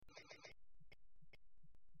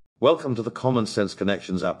Welcome to the Common Sense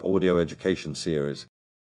Connections app audio education series.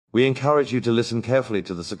 We encourage you to listen carefully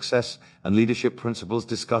to the success and leadership principles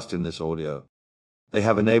discussed in this audio. They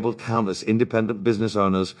have enabled countless independent business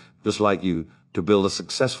owners just like you to build a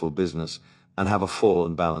successful business and have a full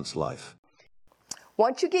and balanced life.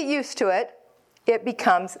 Once you get used to it, it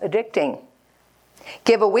becomes addicting.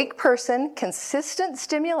 Give a weak person consistent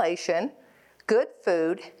stimulation, good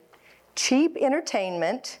food, cheap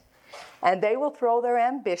entertainment, and they will throw their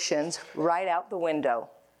ambitions right out the window.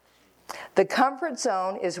 The comfort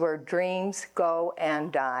zone is where dreams go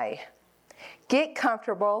and die. Get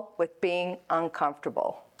comfortable with being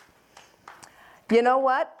uncomfortable. You know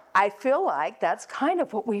what? I feel like that's kind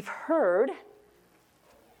of what we've heard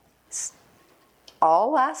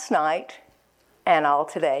all last night and all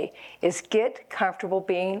today, is get comfortable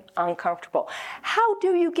being uncomfortable. How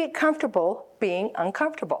do you get comfortable being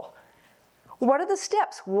uncomfortable? What are the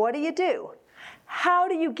steps? What do you do? How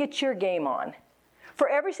do you get your game on? For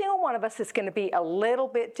every single one of us, it's going to be a little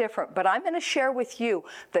bit different, but I'm going to share with you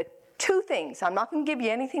the two things. I'm not going to give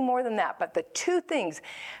you anything more than that, but the two things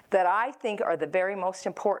that I think are the very most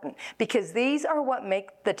important, because these are what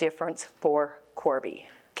make the difference for Korby.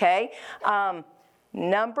 Okay?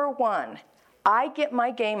 Number one, I get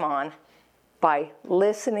my game on by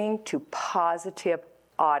listening to positive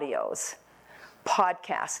audios.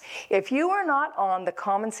 Podcasts. If you are not on the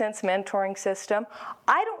Common Sense mentoring system,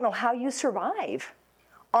 I don't know how you survive.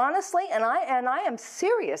 Honestly, and I am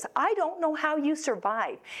serious, I don't know how you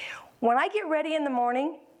survive. When I get ready in the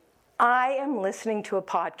morning, I am listening to a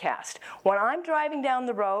podcast. When I'm driving down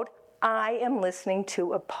the road, I am listening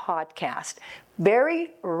to a podcast.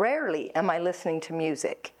 Very rarely am I listening to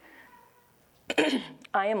music.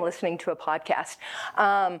 I am listening to a podcast.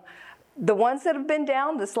 The ones that have been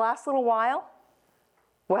down this last little while,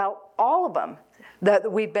 well, all of them that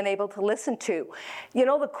we've been able to listen to. You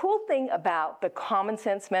know, the cool thing about the Common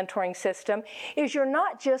Sense mentoring system is you're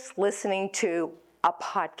not just listening to a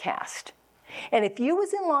podcast. And if you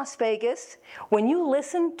was in Las Vegas, when you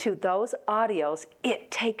listen to those audios, it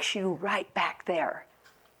takes you right back there.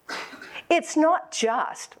 It's not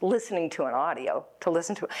just listening to an audio to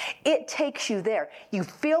listen to it. It takes you there. You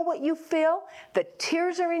feel what you feel. The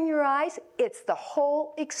tears are in your eyes. It's the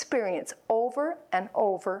whole experience over and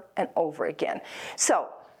over and over again. So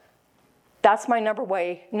that's my number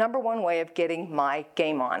one way of getting my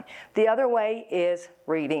game on. The other way is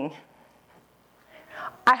reading.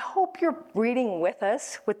 I hope you're reading with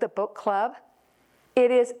us with the book club.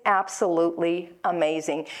 It is absolutely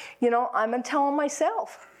amazing. You know, I'm telling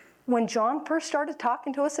myself, when John first started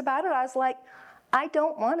talking to us about it, I was like, I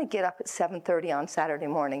don't want to get up at 7:30 on Saturday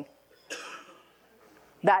morning.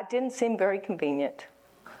 That didn't seem very convenient.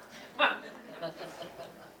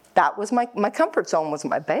 That was my comfort zone was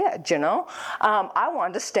my bed, you know. I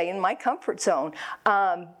wanted to stay in my comfort zone.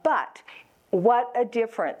 But what a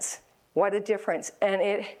difference. What a difference. And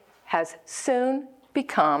it has soon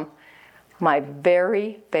become my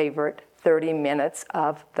very favorite 30 minutes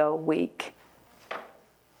of the week.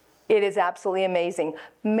 It is absolutely amazing.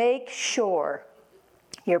 Make sure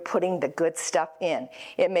you're putting the good stuff in.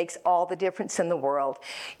 It makes all the difference in the world.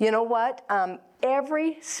 You know what?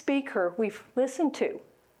 Every speaker we've listened to,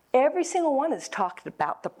 every single one has talked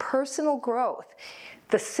about the personal growth,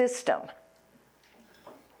 the system.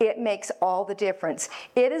 It makes all the difference.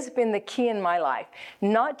 It has been the key in my life,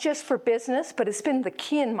 not just for business, but it's been the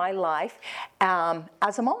key in my life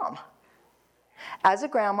as a mom, as a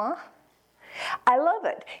grandma. I love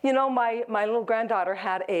it. You know, my little granddaughter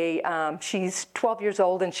had she's 12 years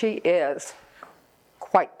old, and she is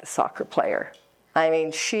quite the soccer player. I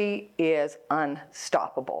mean, she is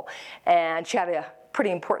unstoppable. And she had a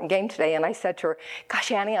pretty important game today, and I said to her,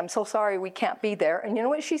 gosh, Annie, I'm so sorry we can't be there. And you know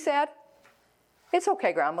what she said? It's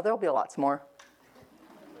okay, Grandma, there'll be lots more.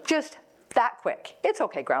 Just that quick. It's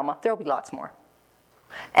okay, Grandma, there'll be lots more.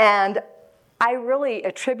 And I really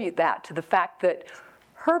attribute that to the fact that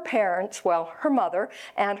her parents, well, her mother,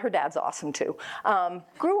 and her dad's awesome too,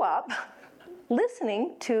 grew up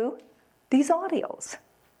listening to these audios.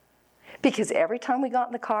 Because every time we got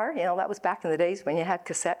in the car, you know, that was back in the days when you had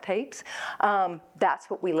cassette tapes,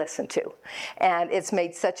 that's what we listened to. And it's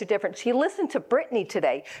made such a difference. You listen to Brittany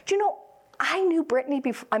today. Do you know, I knew Brittany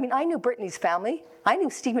before, I knew Brittany's family. I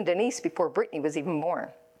knew Steve and Denise before Brittany was even born.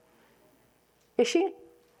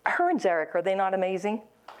 Her and Zarek, are they not amazing?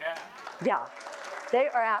 Yeah. They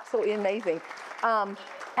are absolutely amazing. And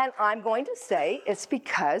I'm going to say it's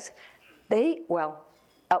because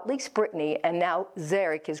at least Brittany, and now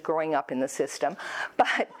Zarek is growing up in the system,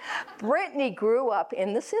 but Brittany grew up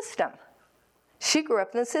in the system. She grew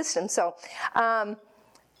up in the system. So,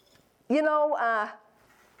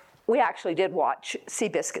 we actually did watch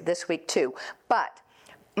Seabiscuit this week too, but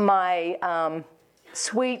my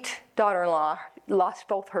sweet daughter-in-law lost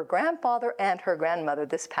both her grandfather and her grandmother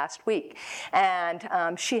this past week,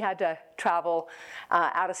 and she had to travel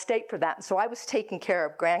out of state for that, so I was taking care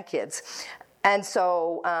of grandkids. And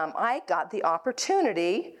so I got the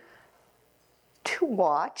opportunity to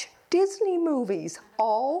watch Disney movies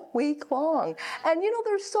all week long. And you know,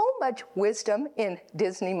 there's so much wisdom in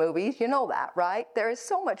Disney movies. You know that, right? There is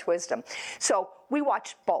so much wisdom. So we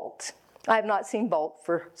watched Bolt. I have not seen Bolt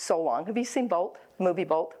for so long. Have you seen Bolt? Movie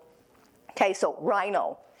Bolt? Okay, so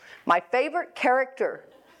Rhino. My favorite character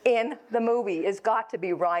in the movie has got to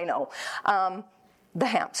be Rhino. The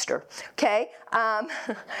hamster, okay?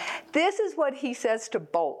 This is what he says to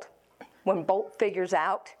Bolt when Bolt figures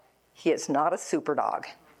out he is not a super dog.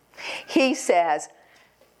 He says,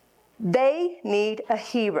 they need a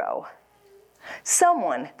hero,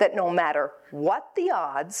 someone that no matter what the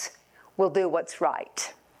odds will do what's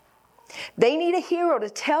right. They need a hero to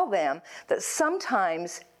tell them that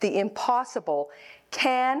sometimes the impossible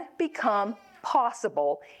can become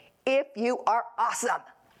possible if you are awesome.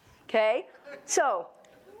 Okay? So,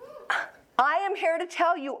 I am here to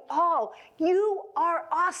tell you all, you are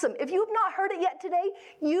awesome. If you have not heard it yet today,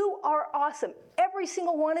 you are awesome. Every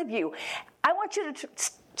single one of you. I want you to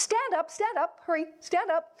stand up, hurry,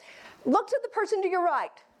 stand up. Look to the person to your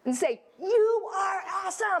right and say, you are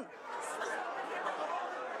awesome.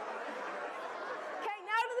 Okay,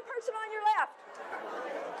 now to the person on your left.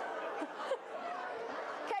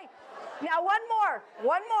 Okay, now one more.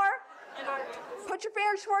 Put your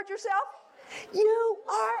fingers towards yourself. You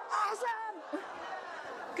are awesome.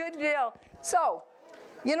 Good deal. So,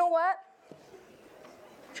 you know what?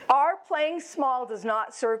 Our playing small does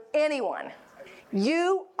not serve anyone.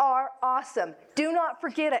 You are awesome. Do not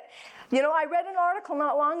forget it. You know, I read an article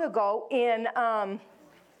not long ago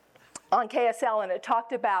on KSL, and it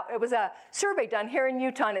talked about, it was a survey done here in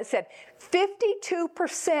Utah, and it said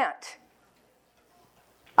 52%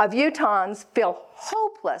 of Utahns feel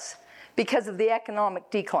hopeless because of the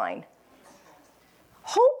economic decline.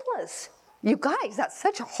 Hopeless. You guys, that's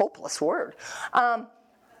such a hopeless word.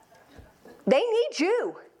 They need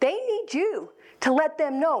you. They need you to let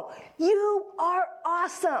them know you are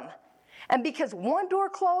awesome. And because one door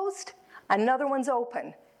closed, another one's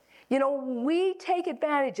open. You know, we take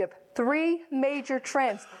advantage of 3 major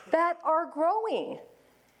trends that are growing.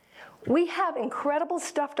 We have incredible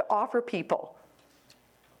stuff to offer people.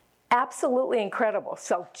 Absolutely incredible.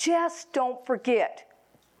 So just don't forget,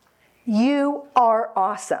 you are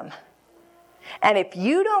awesome. And if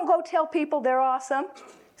you don't go tell people they're awesome,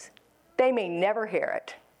 they may never hear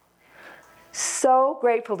it. So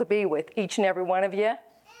grateful to be with each and every one of you.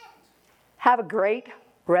 Have a great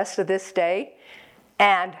rest of this day.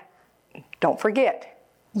 And don't forget,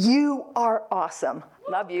 you are awesome.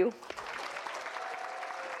 Love you.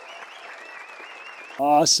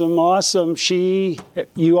 Awesome, awesome.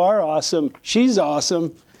 You are awesome. She's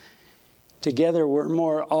awesome. Together we're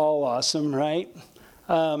more all awesome, right?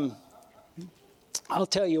 I'll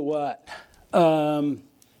tell you what.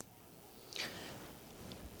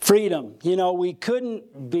 Freedom. You know, we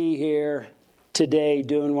couldn't be here today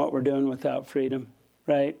doing what we're doing without freedom,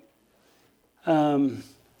 right? It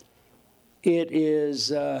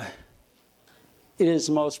is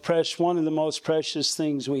most precious, one of the most precious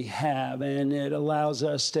things we have, and it allows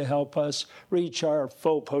us to help us reach our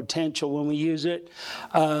full potential when we use it.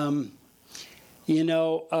 I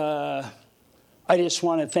just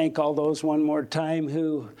want to thank all those one more time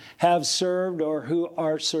who have served or who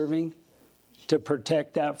are serving to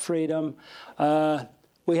protect that freedom.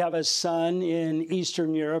 We have a son in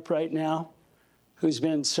Eastern Europe right now who's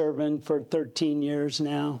been serving for 13 years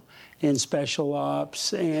now in special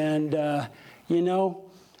ops. And,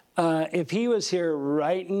 if he was here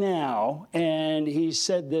right now, and he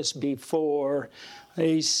said this before,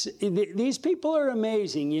 these people are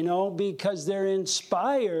amazing, because they're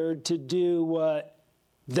inspired to do what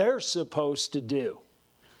they're supposed to do.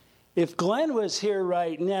 If Glenn was here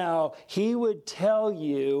right now, he would tell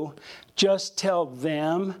you, just tell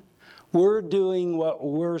them, we're doing what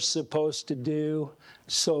we're supposed to do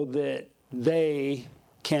so that they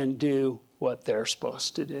can do what they're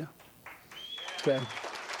supposed to do. Okay.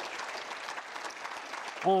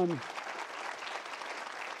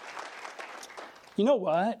 You know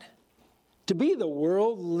what? To be the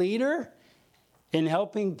world leader in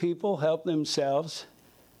helping people help themselves,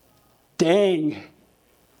 dang,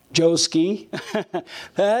 Joski,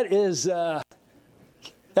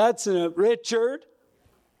 that's Richard,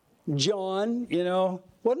 John,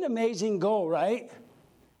 what an amazing goal, right?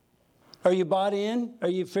 Are you bought in? Are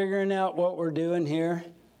you figuring out what we're doing here?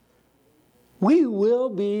 We will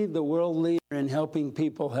be the world leader in helping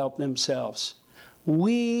people help themselves.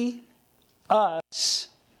 We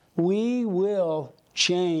will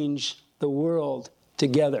change the world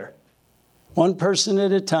together. One person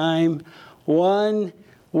at a time, one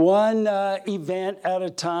event at a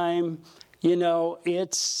time. You know,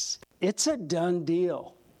 it's a done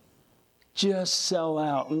deal. Just sell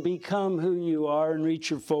out and become who you are and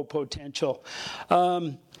reach your full potential.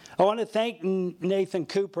 I want to thank Nathan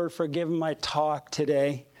Cooper for giving my talk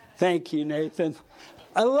today. Thank you, Nathan.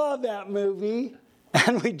 I love that movie,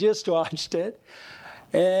 and we just watched it.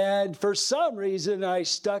 And for some reason, I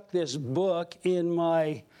stuck this book in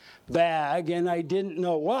my bag, and I didn't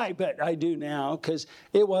know why, but I do now, because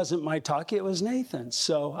it wasn't my talk, it was Nathan's.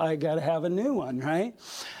 So I got to have a new one, right?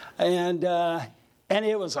 And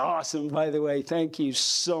it was awesome, by the way. Thank you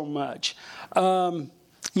so much. You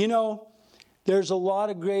know, there's a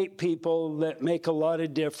lot of great people that make a lot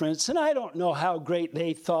of difference, and I don't know how great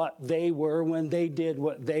they thought they were when they did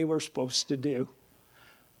what they were supposed to do.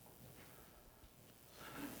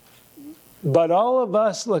 But all of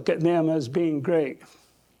us look at them as being great.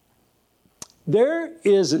 There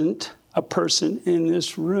isn't a person in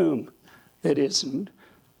this room that isn't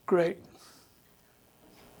great.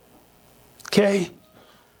 Okay?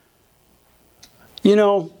 You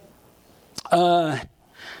know,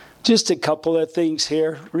 just a couple of things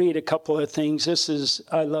here. Read a couple of things.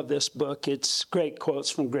 I love this book. It's great quotes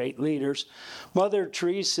from great leaders. Mother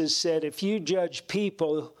Teresa said, if you judge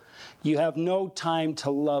people, you have no time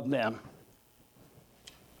to love them.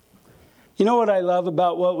 You know what I love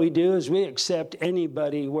about what we do is we accept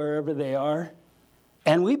anybody wherever they are,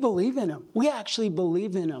 and we believe in them. We actually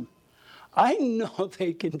believe in them. I know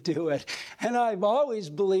they can do it, and I've always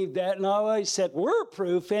believed that, and I always said, we're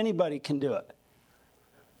proof anybody can do it.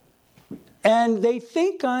 And they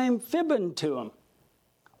think I'm fibbing to them.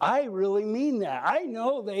 I really mean that. I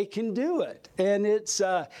know they can do it, and it's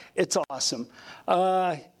awesome.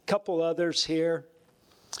 A couple others here.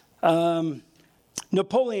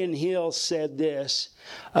 Napoleon Hill said this.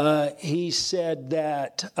 He said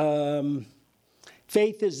that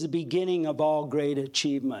faith is the beginning of all great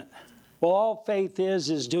achievement. Well, all faith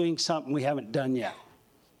is doing something we haven't done yet.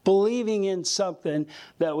 Believing in something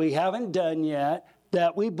that we haven't done yet,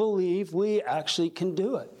 that we believe we actually can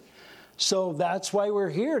do it. So that's why we're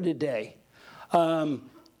here today,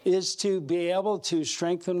 is to be able to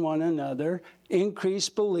strengthen one another, increase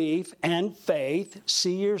belief and faith,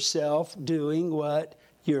 see yourself doing what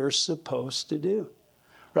you're supposed to do,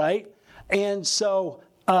 right? And so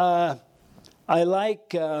I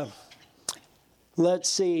like, let's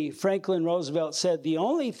see, Franklin Roosevelt said, the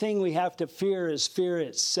only thing we have to fear is fear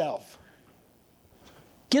itself.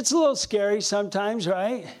 Gets a little scary sometimes,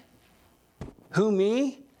 right? Who,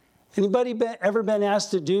 me? Anybody ever been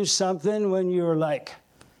asked to do something when you were like,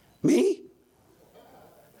 me?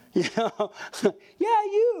 You know, yeah,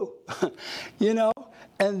 you. You know,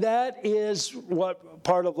 and that is what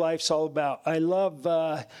part of life's all about. I love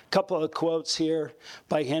a couple of quotes here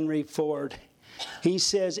by Henry Ford. He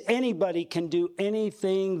says, anybody can do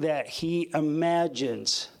anything that he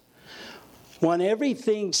imagines. When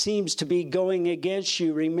everything seems to be going against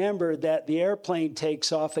you, remember that the airplane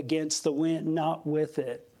takes off against the wind, not with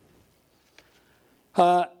it.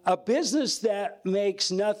 A business that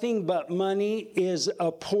makes nothing but money is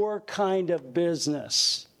a poor kind of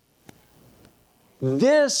business.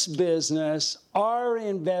 This business, our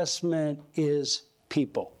investment is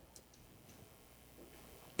people.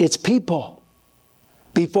 It's people.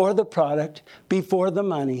 Before the product, before the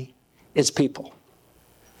money, it's people.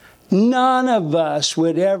 None of us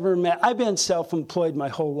would ever, I've been self-employed my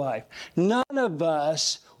whole life. None of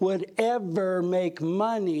us would ever make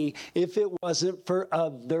money if it wasn't for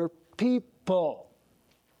other people.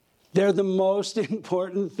 They're the most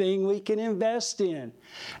important thing we can invest in.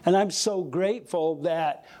 And I'm so grateful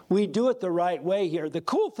that we do it the right way here. The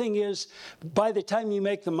cool thing is, by the time you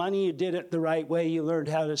make the money, you did it the right way. You learned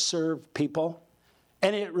how to serve people.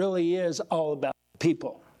 And it really is all about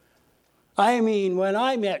people. I mean, when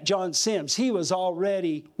I met John Sims, he was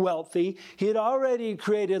already wealthy. He had already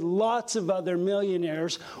created lots of other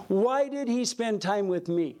millionaires. Why did he spend time with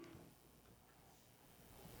me?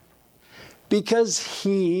 Because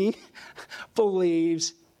he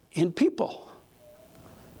believes in people.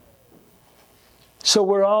 So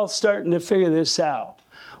we're all starting to figure this out.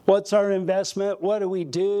 What's our investment? What do we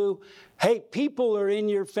do? Hey, people are in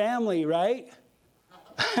your family, right?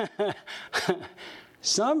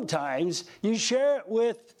 Sometimes you share it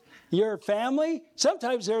with your family.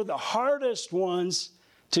 Sometimes they're the hardest ones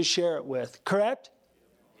to share it with, correct?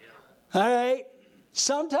 Yeah. All right.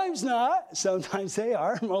 Sometimes not. Sometimes they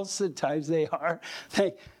are. Most of the times they are.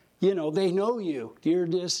 They know you. You're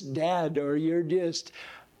just dad, or you're just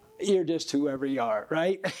whoever you are,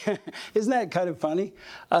 right? Isn't that kind of funny?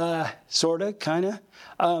 Sort of, kind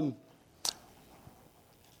of.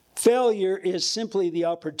 Failure is simply the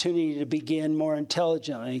opportunity to begin more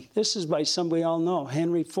intelligently. This is by somebody we all know,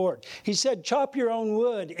 Henry Ford. He said, chop your own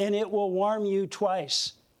wood and it will warm you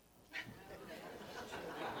twice.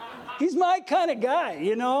 He's my kind of guy,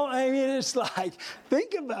 I mean, it's like,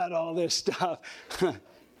 think about all this stuff.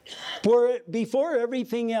 Before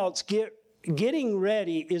everything else, getting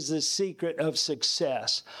ready is the secret of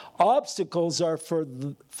success. Obstacles are for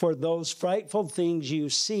those frightful things you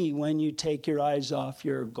see when you take your eyes off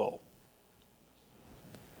your goal.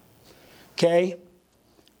 Okay?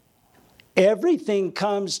 Everything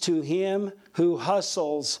comes to him who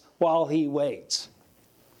hustles while he waits.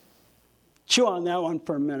 Chew on that one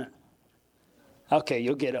for a minute. Okay,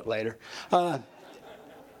 you'll get it later.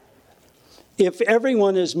 If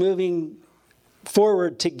everyone is moving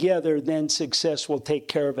forward together, then success will take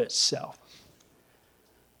care of itself.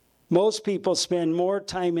 Most people spend more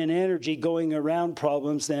time and energy going around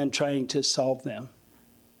problems than trying to solve them.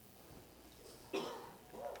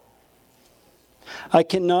 I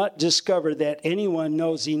cannot discover that anyone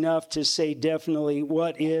knows enough to say definitely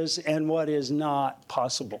what is and what is not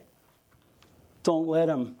possible. Don't let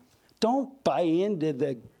them. Don't buy into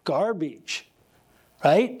the garbage,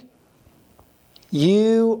 right?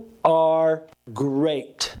 You are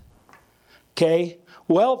great, okay?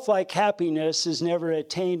 Wealth, like happiness, is never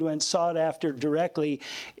attained when sought after directly.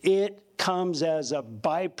 It comes as a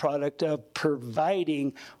byproduct of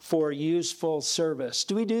providing for useful service.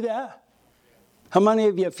 Do we do that? How many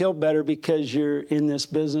of you feel better because you're in this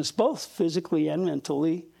business, both physically and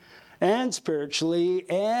mentally and spiritually?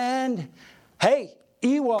 And, hey,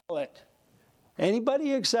 e-wallet.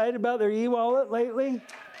 Anybody excited about their e-wallet lately?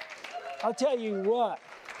 I'll tell you what,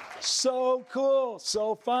 so cool,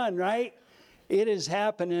 so fun, right? It is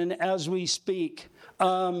happening as we speak.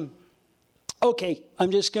 Okay,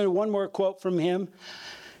 I'm just going to, one more quote from him,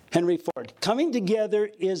 Henry Ford. Coming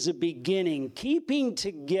together is a beginning. Keeping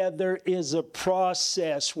together is a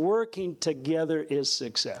process. Working together is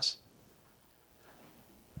success.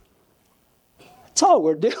 That's all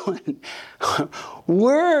we're doing.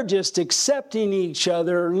 We're just accepting each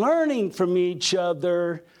other, learning from each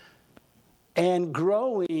other, and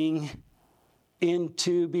growing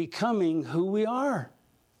into becoming who we are.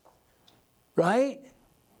 Right?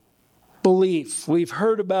 Belief. We've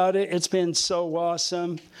heard about it. It's been so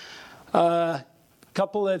awesome.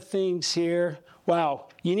 Couple of things here. Wow.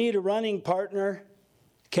 You need a running partner.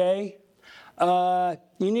 Okay? You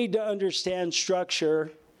need to understand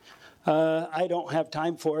structure. I don't have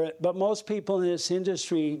time for it, but most people in this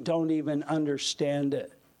industry don't even understand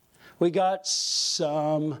it. We got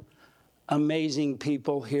some amazing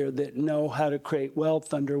people here that know how to create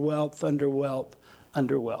wealth under wealth, under wealth,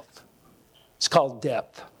 under wealth. It's called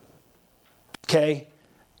depth. Okay?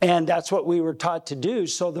 And that's what we were taught to do.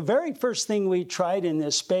 So the very first thing we tried in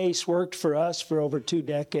this space worked for us for over 2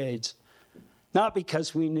 decades. Not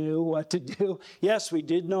because we knew what to do. Yes, we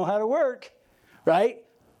did know how to work, right?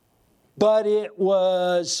 But it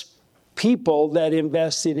was people that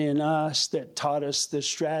invested in us that taught us the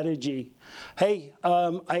strategy. Hey,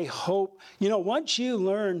 I hope, once you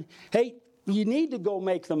learn, hey, you need to go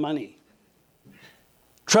make the money.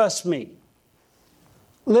 Trust me.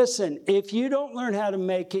 Listen, if you don't learn how to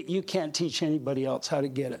make it, you can't teach anybody else how to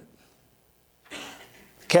get it.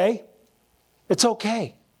 Okay? It's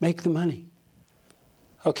okay. Make the money.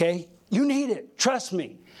 Okay? You need it. Trust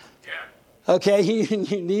me. Okay, you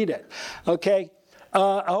need it. Okay,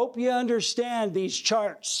 I hope you understand these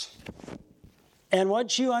charts. And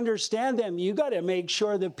once you understand them, you got to make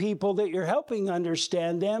sure the people that you're helping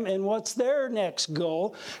understand them and what's their next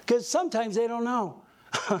goal. Because sometimes they don't know.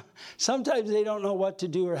 Sometimes they don't know what to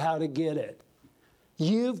do or how to get it.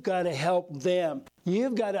 You've got to help them.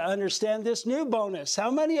 You've got to understand this new bonus. How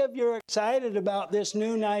many of you are excited about this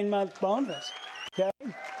new 9-month bonus? Okay.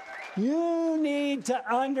 You need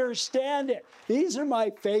to understand it. These are my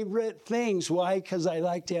favorite things. Why? Because I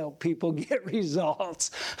like to help people get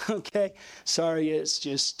results. Okay? Sorry, it's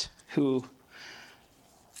just who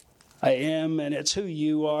I am, and it's who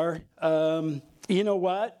you are. You know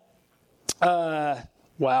what?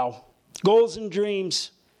 Wow. Goals and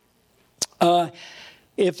dreams.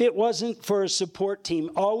 If it wasn't for a support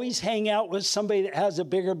team, always hang out with somebody that has a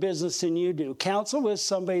bigger business than you do. Counsel with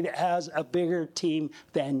somebody that has a bigger team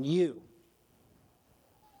than you.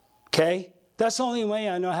 Okay? That's the only way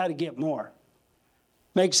I know how to get more.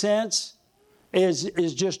 Make sense?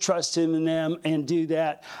 is just trust in them and do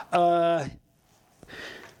that.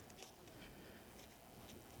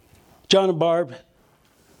 John and Barb,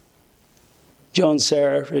 Joe and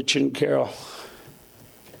Sarah, Rich and Carol,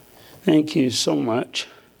 thank you so much.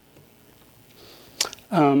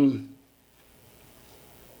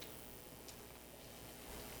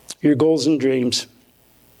 Your goals and dreams.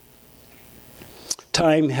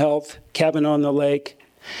 Time, health, cabin on the lake.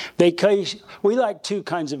 Vacation. We like two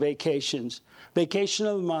kinds of vacations. Vacation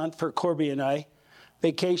of the month for Korby and I.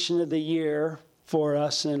 Vacation of the year for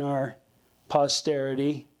us and our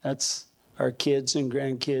posterity. That's our kids and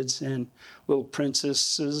grandkids and little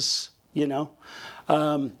princesses, you know.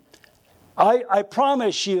 I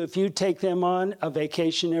promise you, if you take them on a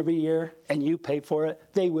vacation every year and you pay for it,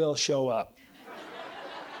 they will show up.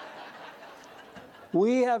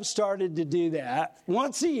 We have started to do that.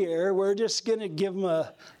 Once a year, we're just going to give them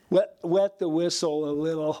a wet the whistle a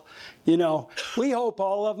little. You know, we hope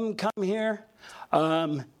all of them come here.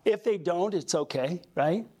 If they don't, it's okay,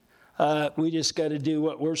 right? We just got to do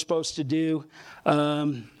what we're supposed to do.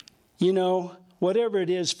 You know, whatever it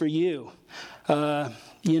is for you.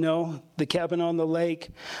 You know, the cabin on the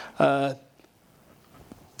lake, the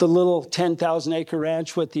little 10,000 acre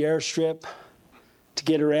ranch with the airstrip to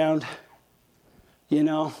get around. You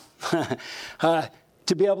know,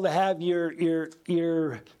 to be able to have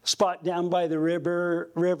your spot down by the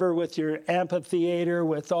river with your amphitheater,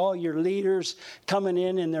 with all your leaders coming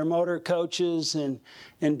in their motor coaches and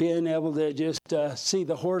being able to just see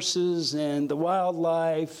the horses and the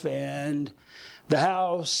wildlife and the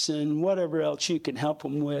house and whatever else you can help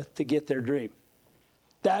them with to get their dream.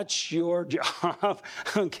 That's your job,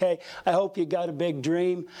 okay? I hope you got a big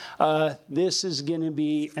dream. This is going to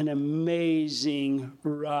be an amazing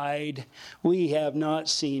ride. We have not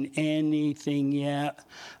seen anything yet.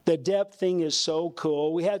 The depth thing is so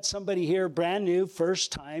cool. We had somebody here brand new,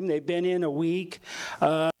 first time. They've been in a week.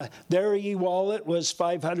 Their e-wallet was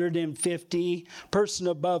 $550. Person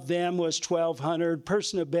above them was $1,200.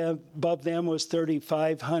 Person above them was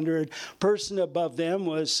 $3,500. Person above them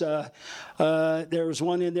was, there was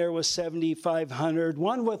one in there with $7,500.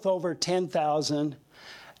 One with over $10,000.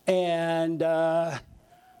 And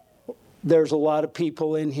there's a lot of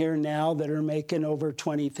people in here now that are making over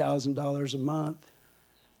 $20,000 a month.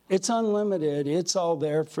 It's unlimited. It's all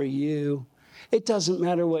there for you. It doesn't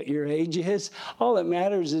matter what your age is. All that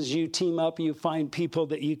matters is you team up, you find people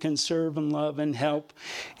that you can serve and love and help,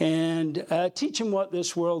 and teach them what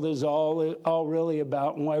this world is all really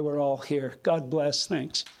about and why we're all here. God bless.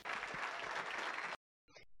 Thanks.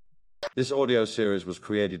 This audio series was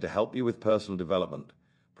created to help you with personal development,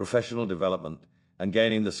 professional development, and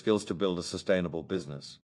gaining the skills to build a sustainable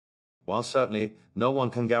business. While certainly no one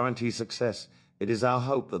can guarantee success, it is our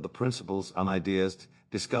hope that the principles and ideas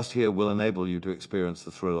discussed here will enable you to experience the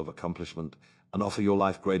thrill of accomplishment and offer your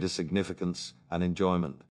life greater significance and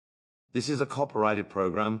enjoyment. This is a copyrighted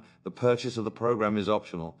program. The purchase of the program is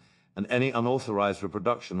optional, and any unauthorized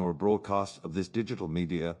reproduction or broadcast of this digital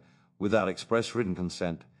media without express written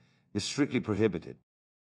consent is strictly prohibited.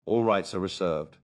 All rights are reserved.